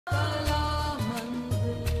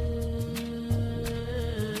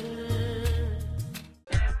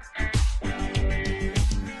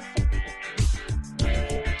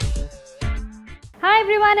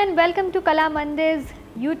everyone and welcome to Kalamandir's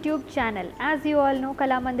YouTube channel. As you all know,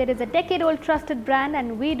 Kalamandir is a decade-old trusted brand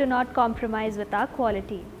and we do not compromise with our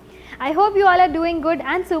quality. I hope you all are doing good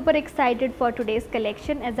and super excited for today's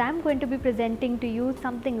collection, as I am going to be presenting to you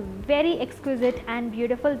something very exquisite and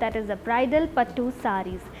beautiful, that is the Bridal Pattu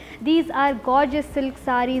Sarees. These are gorgeous silk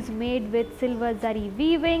sarees made with silver zari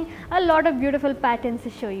weaving, a lot of beautiful patterns to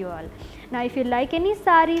show you all. Now if you like any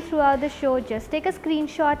saree throughout the show, just take a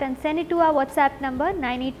screenshot and send it to our WhatsApp number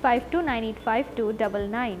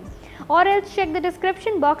 9852985299, or else check the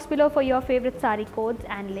description box below for your favorite saree codes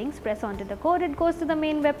and links. Press onto the code, it goes to the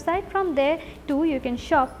main website. From there too you can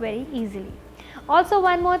shop very easily. Also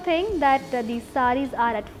one more thing, that these sarees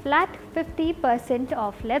are at flat 50%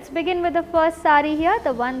 off. Let's begin with the first saree here,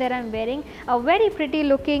 the one that I am wearing, a very pretty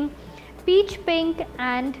looking peach pink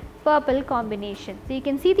and purple combination. So you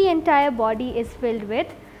can see the entire body is filled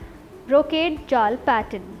with brocade JAAL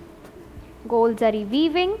pattern, gold zari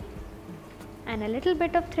weaving and a little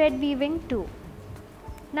bit of thread weaving too.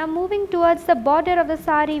 Now moving towards the border of the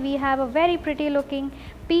saree, we have a very pretty looking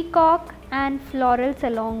peacock and florals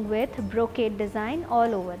along with brocade design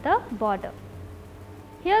all over the border.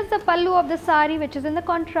 Here's the pallu of the saree, which is in the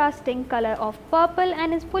contrasting color of purple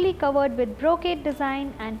and is fully covered with brocade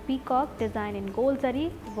design and peacock design in gold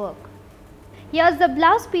zari work. Here's the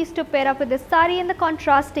blouse piece to pair up with the saree in the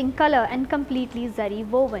contrasting color and completely zari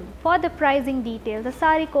woven. For the pricing details, the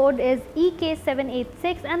saree code is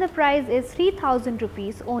EK786 and the price is 3000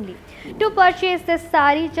 rupees only. To purchase this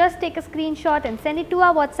saree, just take a screenshot and send it to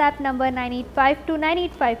our WhatsApp number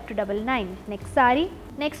 9852985299. Next saree.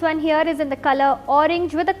 Next one here is in the color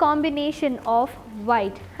orange with a combination of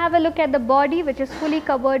white. Have a look at the body, which is fully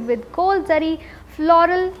covered with gold zari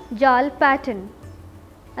floral JAAL pattern.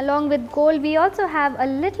 Along with gold, we also have a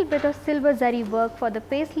little bit of silver zari work for the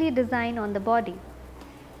paisley design on the body.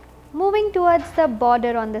 Moving towards the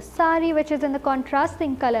border on the saree, which is in the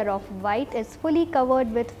contrasting color of white, is fully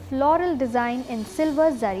covered with floral design in silver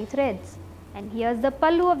zari threads. And here's the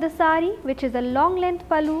pallu of the saree, which is a long length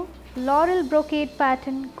pallu, floral brocade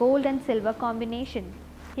pattern, gold and silver combination.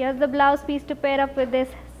 Here's the blouse piece to pair up with this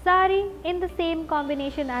saree in the same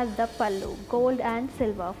combination as the pallu, gold and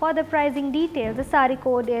silver. For the pricing details, the saree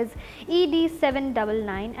code is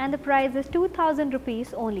ED799 and the price is 2000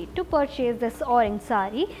 rupees only. To purchase this orange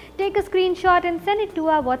saree, take a screenshot and send it to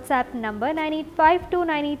our WhatsApp number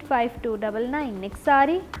 9852985299. Next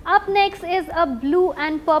saree. Up next is a blue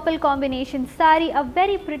and purple combination saree, a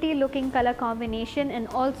very pretty looking color combination and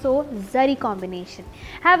also zari combination.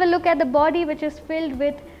 Have a look at the body, which is filled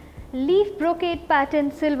with leaf brocade pattern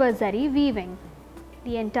silver zari weaving.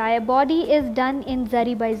 The entire body is done in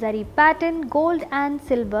zari by zari pattern, gold and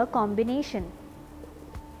silver combination.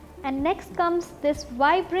 And next comes this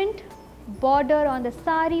vibrant border on the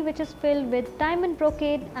saree, which is filled with diamond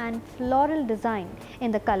brocade and floral design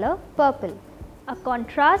in the color purple. A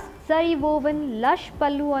contrast zari woven lush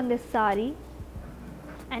pallu on this saree.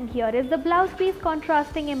 And here is the blouse piece,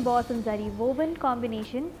 contrasting embossed and zari woven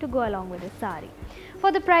combination to go along with the saree.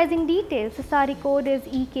 For the pricing details, the saree code is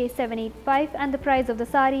EK785 and the price of the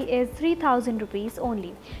saree is 3000 rupees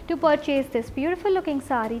only. To purchase this beautiful looking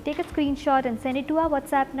saree, take a screenshot and send it to our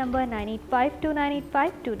WhatsApp number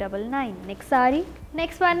 9852985299. Next saree.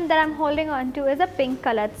 Next one that I am holding on to is a pink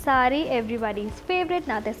colored saree, everybody's favorite.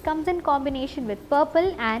 Now this comes in combination with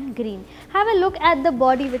purple and green. Have a look at the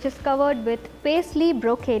body, which is covered with paisley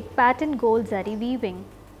brocade pattern gold zari weaving.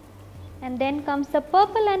 And then comes the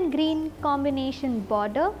purple and green combination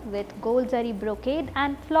border with gold zari brocade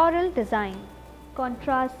and floral design.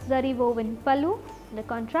 Contrast zari woven pallu. The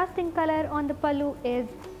contrasting color on the pallu is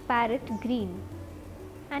parrot green.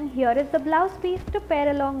 And here is the blouse piece to pair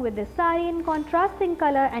along with the saree in contrasting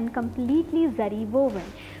color and completely zari woven.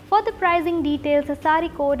 For the pricing details, the saree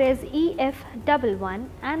code is EF11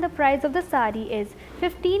 and the price of the saree is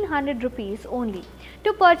 1500 rupees only.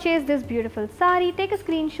 To purchase this beautiful saree, take a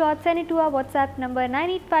screenshot, send it to our WhatsApp number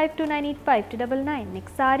 9852985299.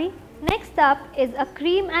 Next saree. Next up is a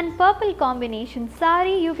cream and purple combination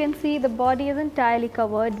saree. You can see the body is entirely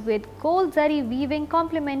covered with gold zari weaving,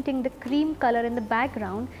 complementing the cream color in the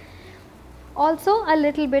background. Also a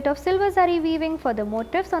little bit of silver zari weaving for the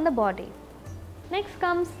motifs on the body. Next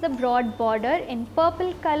comes the broad border in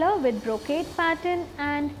purple color with brocade pattern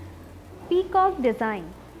and peacock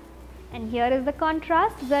design. And here is the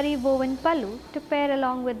contrast zari woven pallu to pair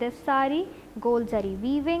along with this saree, gold zari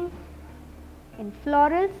weaving in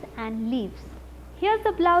florals and leaves. Here's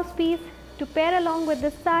the blouse piece to pair along with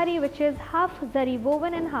this saree, which is half zari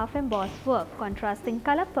woven and half embossed work, contrasting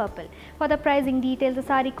color purple. For the pricing details, the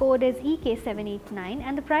saree code is EK789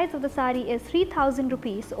 and the price of the saree is 3000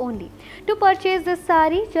 rupees only. To purchase this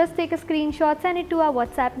saree, just take a screenshot, send it to our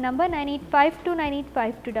WhatsApp number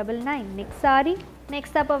 9852985299. Next saree.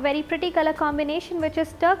 Next up, a very pretty color combination, which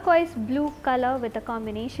is turquoise blue color with a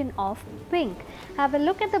combination of pink. Have a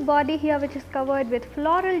look at the body here, which is covered with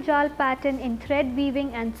floral JAAL pattern in thread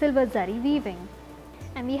weaving and silver zari weaving.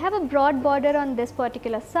 And we have a broad border on this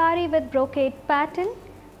particular saree with brocade pattern,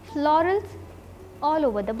 florals all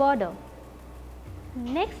over the border.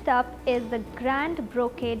 Next up is the grand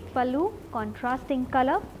brocade pallu, contrasting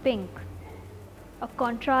color pink. A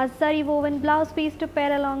contrast zari woven blouse piece to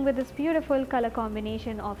pair along with this beautiful color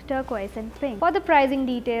combination of turquoise and pink. For the pricing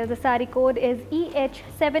details, the saree code is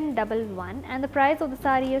EH711 and the price of the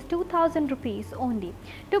saree is 2000 rupees only.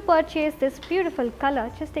 To purchase this beautiful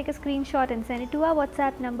color, just take a screenshot and send it to our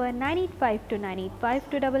WhatsApp number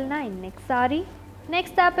 9852985299. Next saree.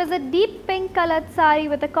 Next up is a deep pink colored saree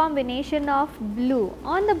with a combination of blue.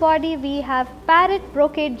 On the body we have parrot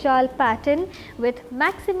brocade JAAL pattern with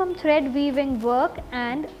maximum thread weaving work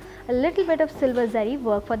and a little bit of silver zari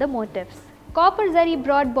work for the motifs. Copper zari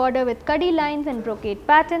broad border with cadi lines and brocade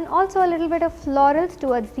pattern, also a little bit of florals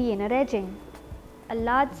towards the inner edging. A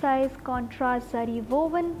large size contrast zari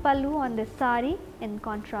woven pallu on this saree in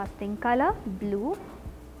contrasting color blue.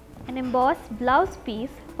 An embossed blouse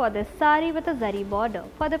piece for this saree with a zari border.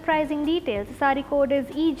 For the pricing details, the saree code is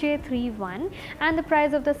EJ31 and the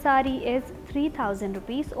price of the saree is 3000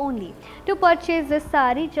 rupees only. To purchase this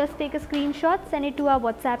saree, just take a screenshot, send it to our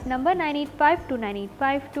WhatsApp number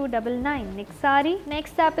 9852985299. Next saree.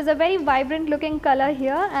 Next up is a very vibrant looking color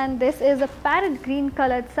here, and this is a parrot green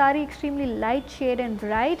colored saree, extremely light shade and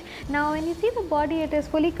bright. Now when you see the body, it is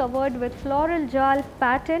fully covered with floral JAAL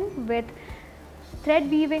pattern with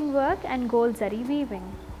thread weaving work and gold zari weaving.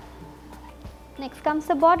 Next comes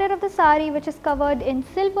the border of the saree, which is covered in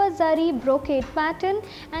silver zari brocade pattern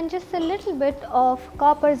and just a little bit of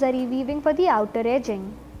copper zari weaving for the outer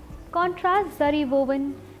edging. Contrast zari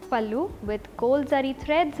woven pallu with gold zari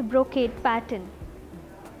threads brocade pattern.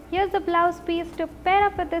 Here's the blouse piece to pair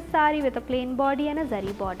up with this saree with a plain body and a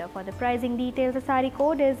zari border. For the pricing details, the saree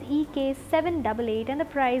code is EK788 and the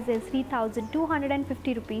price is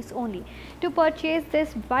 3250 rupees only. To purchase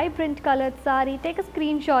this vibrant colored saree, take a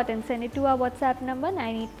screenshot and send it to our WhatsApp number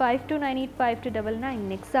 9852985299.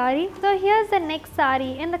 Next saree. So here's the next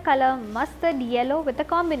saree in the color mustard yellow with a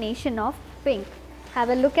combination of pink. Have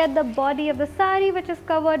a look at the body of the saree, which is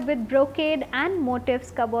covered with brocade and motifs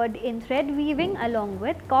covered in thread weaving along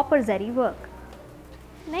with copper zari work.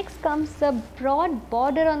 Next comes the broad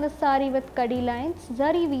border on the saree with cadi lines,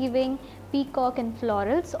 zari weaving, peacock and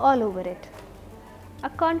florals all over it. A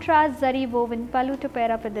contrast zari woven pallu to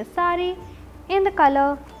pair up with the saree in the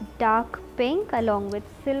color dark pink along with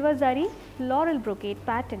silver zari floral brocade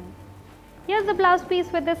pattern. Here's the blouse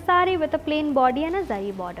piece with this saree with a plain body and a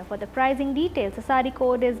zari border. For the pricing details, the saree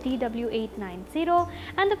code is DW890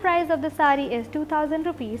 and the price of the saree is 2000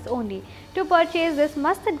 rupees only. To purchase this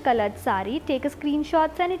mustard colored saree, take a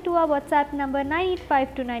screenshot, send it to our WhatsApp number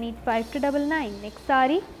 9852985299. Next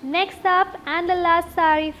saree. Next up and the last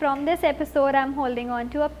saree from this episode, I'm holding on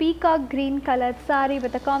to a peacock green colored saree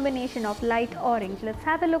with a combination of light orange. Let's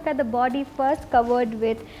have a look at the body first, covered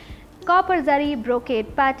with copper zari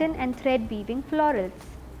brocade pattern and thread weaving florals.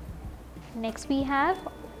 Next we have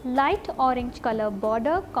light orange color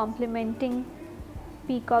border complementing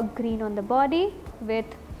peacock green on the body with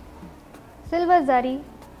silver zari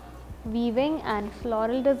weaving and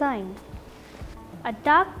floral design. A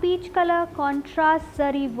dark peach color contrast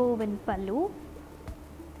zari woven pallu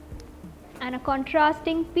and a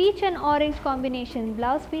contrasting peach and orange combination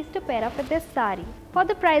blouse piece to pair up with this saree. For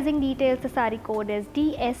the pricing details, the saree code is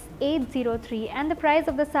DS803 and the price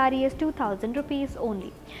of the saree is 2000 rupees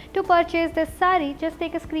only. To purchase this saree, just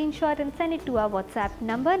take a screenshot and send it to our WhatsApp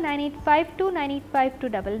number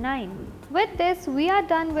 9852985299. With this, we are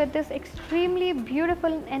done with this extremely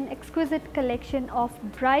beautiful and exquisite collection of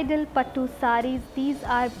bridal pattu sarees. These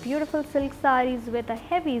are beautiful silk sarees with a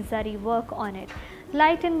heavy zari work on it.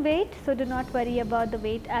 Light in weight, so do not worry about the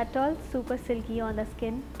weight at all, super silky on the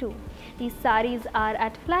skin too. These sarees are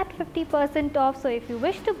at flat 50% off, so if you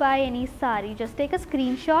wish to buy any saree, just take a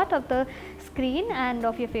screenshot of the screen and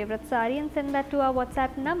of your favorite saree and send that to our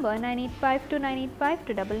WhatsApp number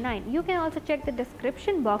 9852985299. You can also check the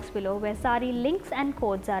description box below where saree links and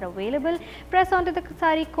codes are available. Press onto the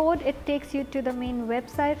saree code, it takes you to the main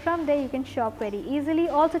website. From there you can shop very easily.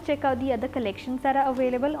 Also check out the other collections that are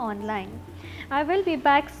available online. I will be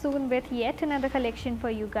back soon with yet another collection for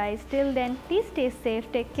you guys. Till then, please stay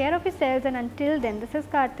safe, take care of yourselves, and until then, this is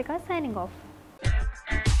Kartika signing off.